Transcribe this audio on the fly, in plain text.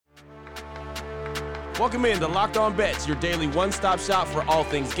Welcome in to Locked On Bets, your daily one-stop shop for all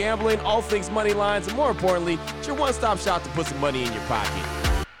things gambling, all things money lines, and more importantly, it's your one-stop shop to put some money in your pocket.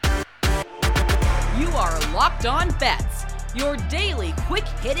 You are Locked On Bets, your daily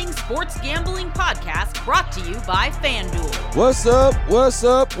quick-hitting sports gambling podcast brought to you by FanDuel. What's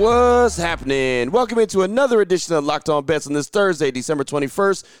happening? Welcome into another edition of Locked On Bets on this Thursday, December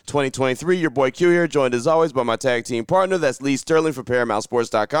 21st, 2023. Your boy Q here, joined as always by my tag team partner. That's Lee Sterling from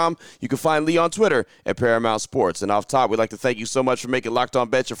ParamountSports.com. You can find Lee on Twitter at Paramount Sports. And off top, we'd like to thank you so much for making Locked On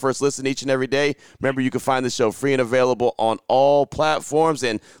Bets your first listen each and every day. Remember, you can find the show free and available on all platforms.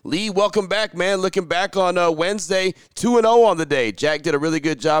 And Lee, welcome back, man. Looking back on Wednesday, 2-0 on the day. Jack did a really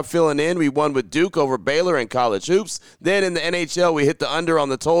good job filling in. We won with Duke over Baylor in college hoops. Then in the NHL, we hit the under on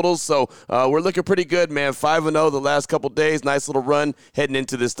the totals. So we're looking pretty good, man. 5-0 the last couple days. Nice little run heading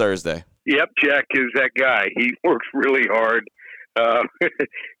into this Thursday. Yep, Jack is that guy. He works really hard.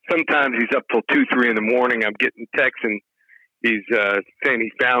 Sometimes he's up till 2, 3 in the morning. I'm getting texts and he's saying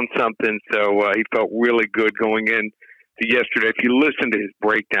he found something. So he felt really good going in to yesterday. If you listen to his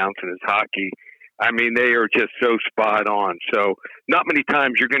breakdowns in his hockey, I mean, they are just so spot on. So not many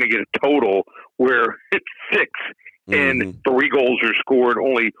times you're going to get a total where it's 6 and 3 goals are scored.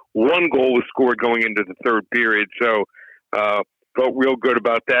 Only 1 goal was scored going into the third period. So felt real good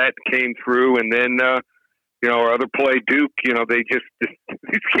about that. Came through. And then, our other play, Duke, they just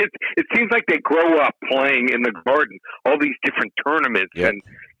these kids, it seems like they grow up playing in the Garden, all these different tournaments and,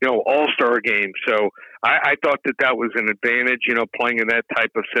 all-star games. So I thought that was an advantage, playing in that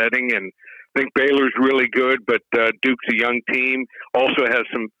type of setting. And I think Baylor's really good, but Duke's a young team, also has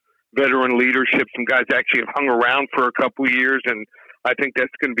some veteran leadership. Some guys actually have hung around for a couple of years, and I think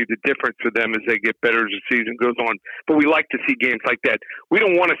that's going to be the difference for them as they get better as the season goes on. But we like to see games like that. We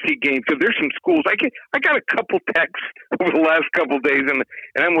don't want to see games. So there's some schools. I got a couple texts over the last couple of days, and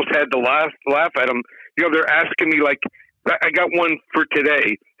I almost had to laugh at them. They're asking me, like, I got one for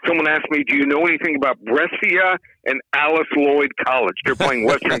today. Someone asked me, do you know anything about Brescia and Alice Lloyd College? They're playing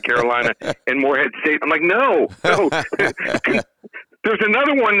Western Carolina and Morehead State. I'm like, no. There's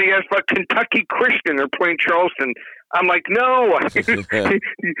another one they asked about Kentucky Christian. They're playing Charleston. I'm like, no.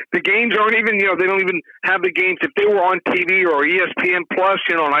 The games aren't even, they don't even have the games. If they were on TV or ESPN Plus,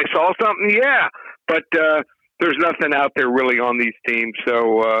 and I saw something, yeah. But there's nothing out there really on these teams.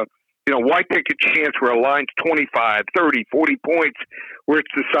 So, why take a chance where a line's 25, 30, 40 points where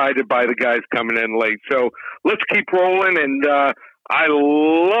it's decided by the guys coming in late? So let's keep rolling, and I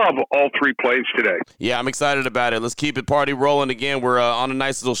love all 3 plays today. Yeah, I'm excited about it. Let's keep it party rolling again. We're on a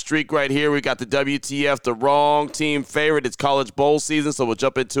nice little streak right here. We got the WTF, the wrong team favorite. It's college bowl season, so we'll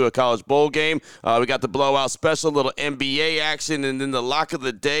jump into a college bowl game. We got the blowout special, little NBA action, and then the lock of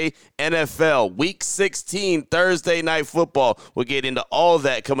the day, NFL, Week 16, Thursday Night Football. We'll get into all of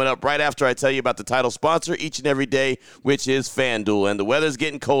that coming up right after I tell you about the title sponsor each and every day, which is FanDuel. And the weather's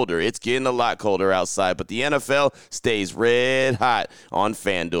getting colder. It's getting a lot colder outside, but the NFL stays red hot on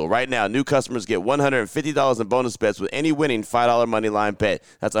FanDuel. Right now, new customers get $150 in bonus bets with any winning $5 money line bet.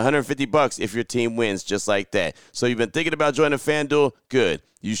 That's $150 if your team wins, just like that. So you've been thinking about joining FanDuel? Good.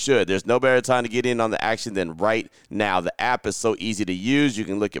 You should. There's no better time to get in on the action than right now. The app is so easy to use. You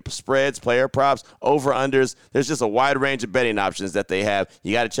can look at spreads, player props, over-unders. There's just a wide range of betting options that they have.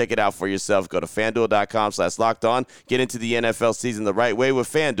 You got to check it out for yourself. Go to FanDuel.com/lockedon. Get into the NFL season the right way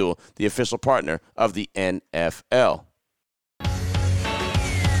with FanDuel, the official partner of the NFL.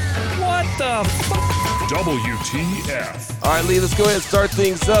 What the WTF. All right, Lee, let's go ahead and start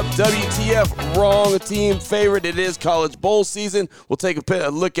things up. WTF, wrong team favorite. It is college bowl season. We'll take a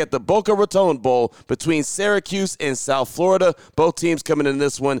look at the Boca Raton Bowl between Syracuse and South Florida. Both teams coming in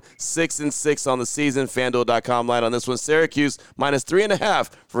this one 6-6 on the season. FanDuel.com line on this one. Syracuse -3.5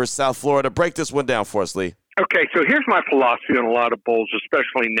 for South Florida. Break this one down for us, Lee. Okay, so here's my philosophy on a lot of bowls,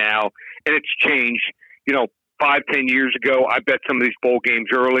 especially now, and it's changed. 5-10 years ago, I bet some of these bowl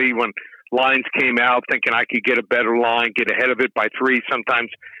games early when lines came out, thinking I could get a better line, get ahead of it by 3, sometimes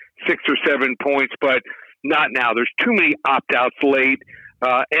 6 or 7 points, but not now. There's too many opt-outs late.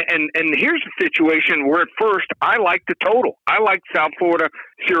 And here's the situation where at first I liked the total. I liked South Florida,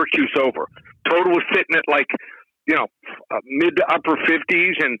 Syracuse over. Total was sitting at mid to upper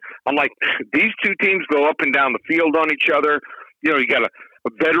 50s, and I'm like, these two teams go up and down the field on each other. You got a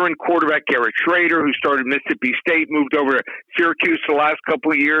veteran quarterback, Garrett Schrader, who started Mississippi State, moved over to Syracuse the last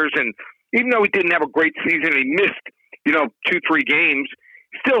couple of years, and even though he didn't have a great season, he missed 2-3 games,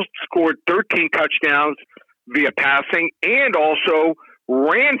 still scored 13 touchdowns via passing, and also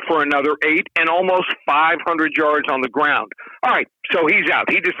ran for another 8 and almost 500 yards on the ground. All right, so he's out.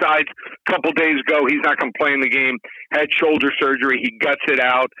 He decides a couple days ago he's not going to play in the game, had shoulder surgery, he guts it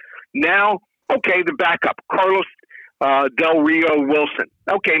out. Now Okay, the backup, Carlos Del Rio Wilson.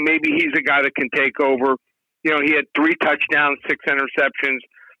 Okay, maybe he's a guy that can take over. You know, he had 3 touchdowns, 6 interceptions.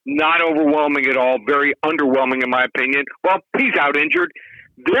 Not overwhelming at all. Very underwhelming, in my opinion. Well, he's out injured.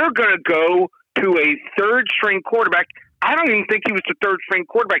 They're going to go to a third-string quarterback. I don't even think he was the third-string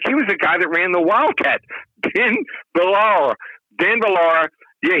quarterback. He was the guy that ran the Wildcat, Dan Villara. Dan Villara,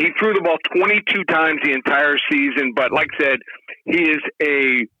 yeah, he threw the ball 22 times the entire season, but like I said, he is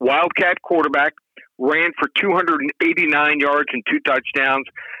a Wildcat quarterback, ran for 289 yards and 2 touchdowns.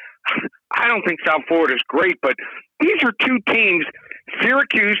 I don't think South Florida is great, but these are 2 teams.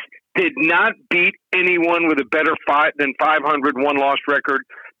 Syracuse did not beat anyone with a better than 500 one-loss record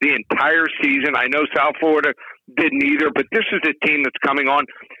the entire season. I know South Florida didn't either, but this is a team that's coming on.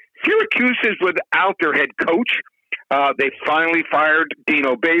 Syracuse is without their head coach. They finally fired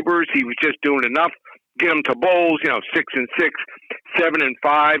Dino Babers. He was just doing enough. Get them to bowls, 6-6,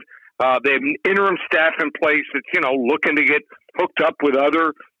 7-5. They have an interim staff in place that's, looking to get hooked up with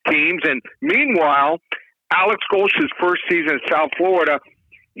other teams. And meanwhile, Alex Golsh's first season in South Florida,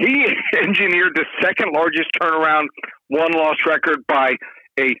 he engineered the second largest turnaround one-loss record by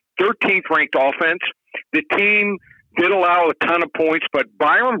a 13th ranked offense. The team did allow a ton of points, but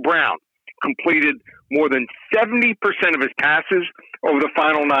Byron Brown completed more than 70% of his passes over the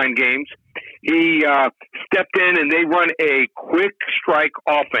final 9 games. He stepped in and they run a quick strike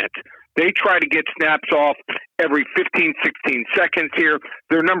offense. They try to get snaps off every 15, 16 seconds here.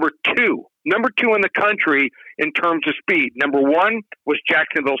 They're number two in the country in terms of speed. Number 1 was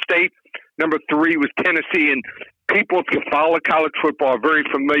Jacksonville State. Number 3 was Tennessee. And people, if you follow college football, are very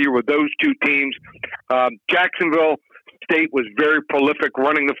familiar with those 2 teams. Jacksonville State was very prolific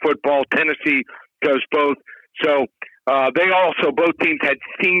running the football. Tennessee does both. So both teams had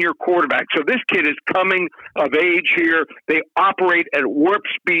senior quarterbacks. So this kid is coming of age here. They operate at warp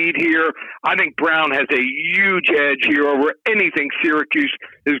speed here. I think Brown has a huge edge here over anything Syracuse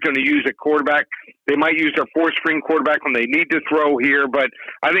is going to use at quarterback. They might use their 4th-string quarterback when they need to throw here, but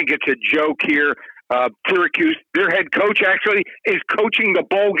I think it's a joke here. Syracuse, their head coach actually is coaching the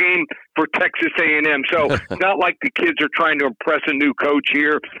bowl game for Texas A&M. So it's not like the kids are trying to impress a new coach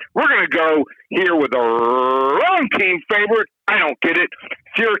here. We're going to go here with a wrong team favorite. I don't get it.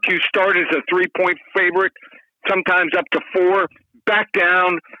 Syracuse started as a 3-point favorite, sometimes up to 4, back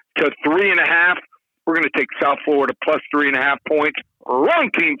down to 3.5. We're going to take South Florida plus 3.5 points. Wrong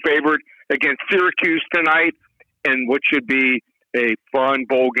team favorite against Syracuse tonight, and what should be a fun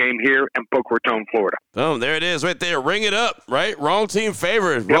bowl game here in Boca Raton, Florida. Oh, there it is right there. Ring it up, right? Wrong team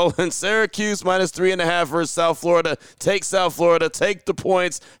favorite. Yep. Rolling Syracuse minus 3.5 versus South Florida. Take South Florida. Take the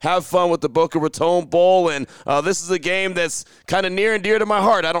points. Have fun with the Boca Raton Bowl. And this is a game that's kind of near and dear to my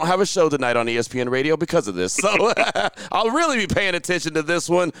heart. I don't have a show tonight on ESPN Radio because of this. So I'll really be paying attention to this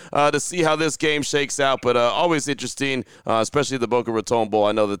one to see how this game shakes out. But always interesting, especially the Boca Raton Bowl.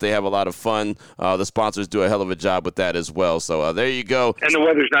 I know that they have a lot of fun. The sponsors do a hell of a job with that as well. So there you go. And the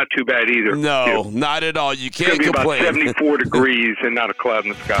weather's not too bad either. No, not at all. You can't complain. It's going to be about 74 degrees and not a cloud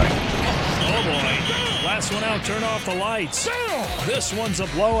in the sky. Oh, boy. Last one out. Turn off the lights. This one's a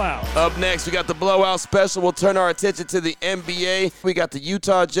blowout. Up next, we got the blowout special. We'll turn our attention to the NBA. We got the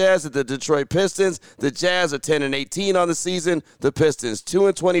Utah Jazz at the Detroit Pistons. The Jazz are 10-18 on the season. The Pistons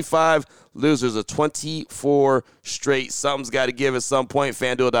 2-25. Losers of 24 straight. Something's got to give at some point.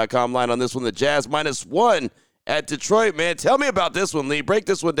 FanDuel.com line on this one. The Jazz -1 at Detroit, man. Tell me about this one, Lee. Break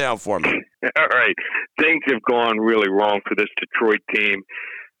this one down for me. All right. Things have gone really wrong for this Detroit team.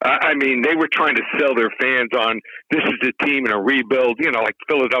 I mean, they were trying to sell their fans on this is a team in a rebuild. Like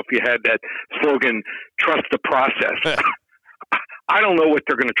Philadelphia had that slogan, trust the process. I don't know what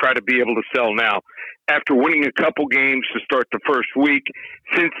they're going to try to be able to sell now. After winning a couple games to start the first week,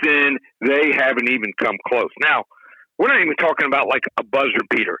 since then, they haven't even come close. Now, we're not even talking about like a buzzer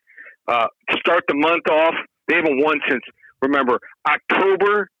beater. To start the month off, they haven't won since, remember,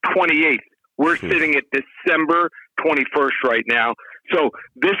 October 28th. We're sitting at December 21st right now. So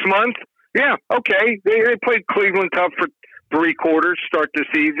this month, yeah, okay. They played Cleveland tough for 3 quarters, start the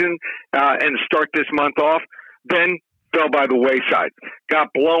season, and start this month off. Then fell by the wayside. Got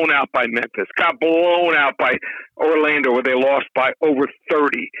blown out by Memphis. Got blown out by Orlando, where they lost by over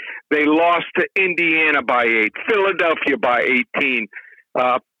 30. They lost to Indiana by 8. Philadelphia by 18.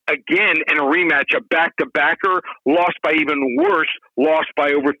 Again, in a rematch, a back-to-backer, lost by even worse, lost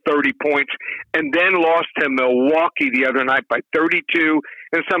by over 30 points, and then lost to Milwaukee the other night by 32.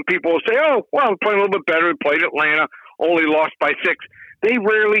 And some people will say, oh, well, we're playing a little bit better. We played Atlanta, only lost by 6. They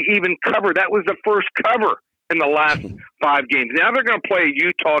rarely even cover. That was the first cover in the last 5 games. Now they're going to play a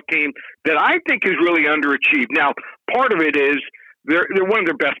Utah team that I think is really underachieved. Now, part of it is they're one of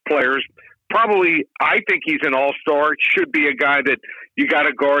their best players. probably, I think he's an all-star. Should be a guy that you got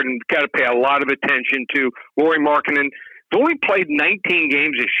to guard and got to pay a lot of attention to. Lauri Markkanen has only played 19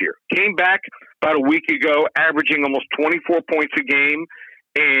 games this year. Came back about a week ago, averaging almost 24 points a game,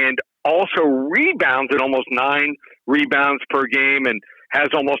 and also rebounds at almost 9 rebounds per game, and has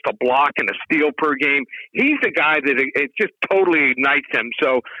almost a block and a steal per game. He's the guy that it just totally ignites him.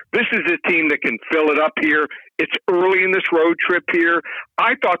 So this is a team that can fill it up here. It's early in this road trip here.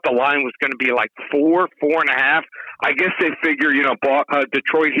 I thought the line was going to be like 4.5. I guess they figure,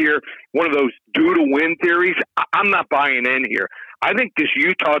 Detroit here, one of those due-to-win theories. I'm not buying in here. I think this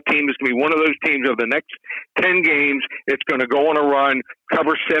Utah team is going to be one of those teams over the next 10 games. It's going to go on a run,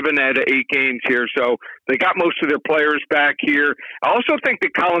 cover 7 out of 8 games here. So they got most of their players back here. I also think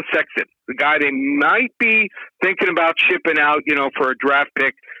that Colin Sexton, the guy they might be thinking about shipping out, for a draft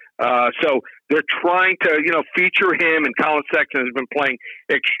pick. So they're trying to, feature him, and Colin Sexton has been playing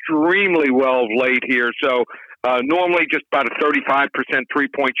extremely well of late here. So normally just about a 35%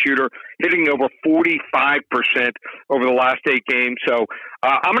 three-point shooter, hitting over 45% over the last 8 games. So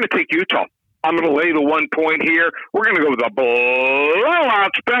I'm going to take Utah. I'm going to lay the 1 point here. We're going to go with a blowout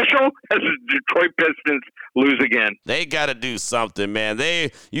special as the Detroit Pistons lose again. They got to do something, man.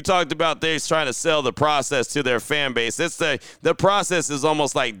 You talked about they're trying to sell the process to their fan base. It's the process is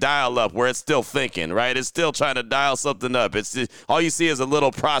almost like dial-up, where it's still thinking, right? It's still trying to dial something up. It's just, all you see is a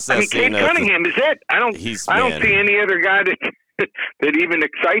little processing. Cade Cunningham is it. I don't see any other guy that even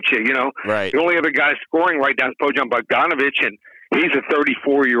excites you. Right. The only other guy scoring right now is Bojan Bogdanović, and he's a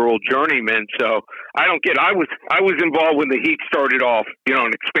 34-year-old journeyman, so I don't get. I was involved when the Heat started off,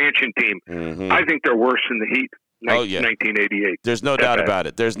 an expansion team. Mm-hmm. I think they're worse than the Heat. 1988. There's no doubt about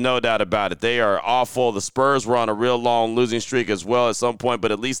it. There's no doubt about it. They are awful. The Spurs were on a real long losing streak as well at some point,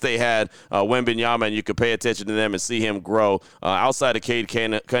 but at least they had Wembanyama, and you could pay attention to them and see him grow. Outside of Cade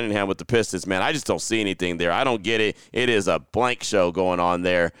Cunningham with the Pistons, man, I just don't see anything there. I don't get it. It is a blank show going on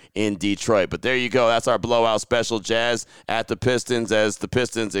there in Detroit. But there you go. That's our blowout special. Jazz at the Pistons, as the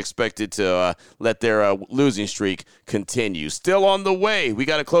Pistons expected to let their losing streak continue. Still on the way. We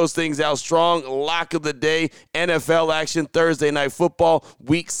got to close things out strong. Lock of the day, NFL action, Thursday Night Football,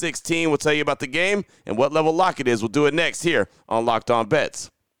 Week 16. We'll tell you about the game and what level lock it is. We'll do it next here on Locked On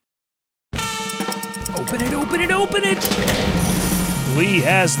Bets. Open it, open it, open it. Lee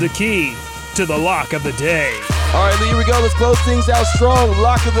has the key to the lock of the day. All right, Lee, here we go. Let's close things out strong.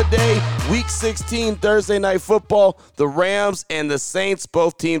 Lock of the day, Week 16, Thursday Night Football. The Rams and the Saints,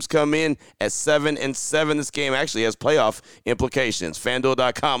 both teams come in at 7-7. This game actually has playoff implications.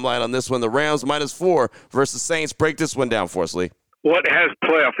 FanDuel.com line on this one. The Rams -4 versus Saints. Break this one down for us, Lee. Well, it has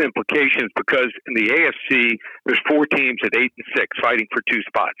playoff implications because in the AFC, there's 4 teams at 8-6 fighting for 2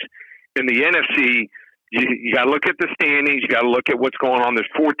 spots. In the NFC, you got to look at the standings. You got to look at what's going on. There's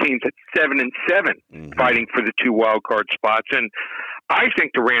 4 teams at 7-7 fighting for the 2 wild card spots, and I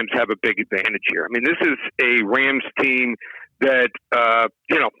think the Rams have a big advantage here. I mean, this is a Rams team that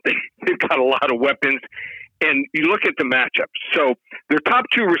they've got a lot of weapons, and you look at the matchups. So their top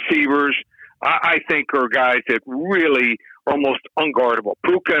 2 receivers, I think, are guys that really are almost unguardable.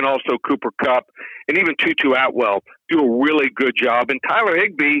 Puka and also Cooper Kupp, and even Tutu Atwell do a really good job. And Tyler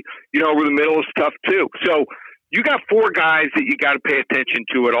Higbee, over the middle is tough too. So you got 4 guys that you got to pay attention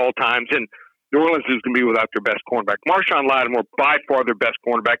to at all times. And New Orleans is going to be without their best cornerback. Marshawn Lattimore, by far their best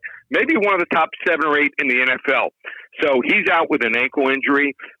cornerback, maybe one of the top 7 or 8 in the NFL. So he's out with an ankle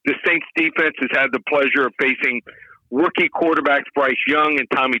injury. The Saints defense has had the pleasure of facing rookie quarterbacks Bryce Young and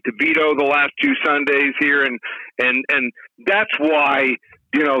Tommy DeVito the last 2 Sundays here, and that's why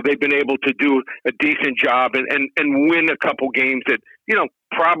they've been able to do a decent job and win a couple games that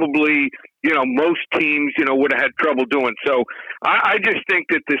probably most teams would have had trouble doing. So I just think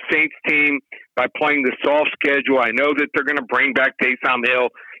that the Saints team, by playing the soft schedule, I know that they're going to bring back Taysom Hill.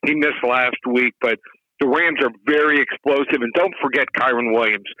 He missed last week, but the Rams are very explosive, and don't forget Kyren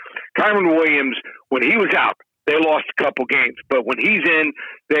Williams. Kyren Williams, when he was out, they lost a couple games, but when he's in,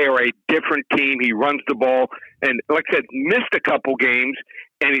 they are a different team. He runs the ball, and like I said, missed a couple games,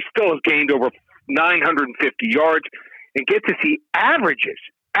 and he still has gained over 950 yards. And get to see averages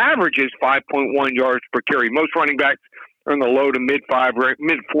 5.1 yards per carry. Most running backs are in the low to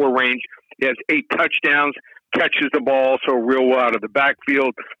mid-4 range. He has 8 touchdowns, catches the ball so real well out of the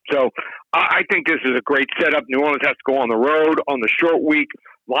backfield. So I think this is a great setup. New Orleans has to go on the road on the short week.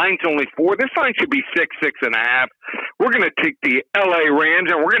 Line's only 4. This line should be 6.5. We're going to take the LA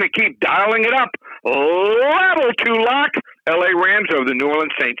Rams, and we're going to keep dialing it up. Level 2 lock L.A. Rams over the New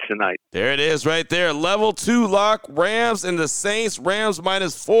Orleans Saints tonight. There it is right there. Level 2 lock, Rams and the Saints. Rams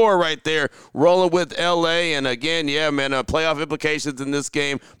 -4 right there, rolling with L.A. And again, playoff implications in this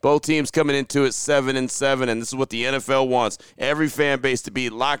game. Both teams coming into it 7-7, and this is what the NFL wants. Every fan base to be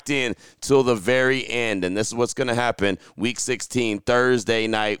locked in till the very end, and this is what's going to happen Week 16, Thursday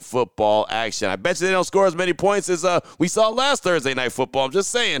night football action. I bet you they don't score as many points as we saw last Thursday night football. I'm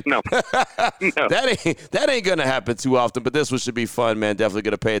just saying. No. No. That ain't going to happen too often, but this one should be fun, man. Definitely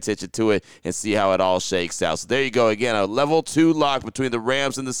going to pay attention to it and see how it all shakes out. So there you go. Again, a level 2 lock between the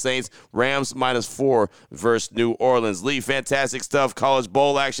Rams and the Saints. Rams -4 versus New Orleans. Lee, fantastic stuff. College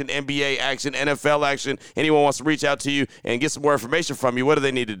bowl action, NBA action, NFL action. Anyone wants to reach out to you and get some more information from you, what do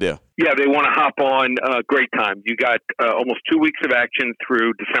they need to do? Yeah, they want to hop on. Great time. You got almost 2 weeks of action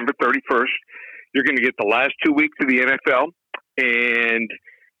through December 31st. You're going to get the last 2 weeks of the NFL and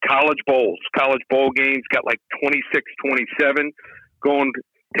college bowls. College bowl games got like 26, 27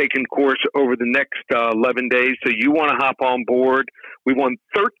 taking course over the next 11 days. So you want to hop on board. We won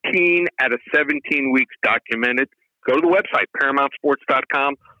 13 out of 17 weeks documented. Go to the website,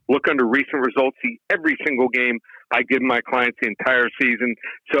 ParamountSports.com. Look under recent results. See every single game I give my clients the entire season.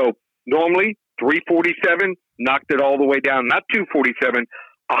 So normally $347, knocked it all the way down. Not $247,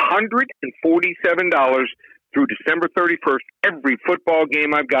 $147 through December 31st. Every football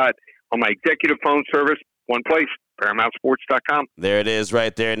game I've got on my executive phone service, one place, ParamountSports.com. There it is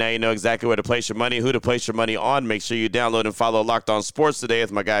right there. Now you know exactly where to place your money, who to place your money on. Make sure you download and follow Locked On Sports today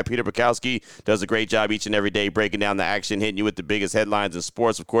with my guy Peter Bukowski. Does a great job each and every day breaking down the action, hitting you with the biggest headlines in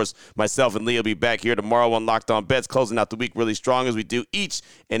sports. Of course, myself and Lee will be back here tomorrow on Locked On Bets, closing out the week really strong as we do each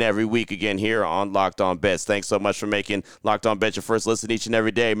and every week again here on Locked On Bets. Thanks so much for making Locked On Bets your first listen each and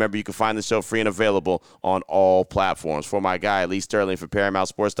every day. Remember, you can find the show free and available on all platforms. For my guy, Lee Sterling from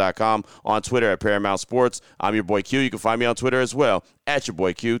ParamountSports.com, on Twitter at Paramount Sports. I'm your boy Q. You can find me on Twitter as well, at your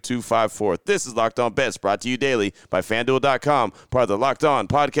boy Q254. This is Locked On Bets, brought to you daily by FanDuel.com, part of the Locked On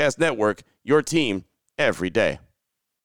Podcast Network, your team every day.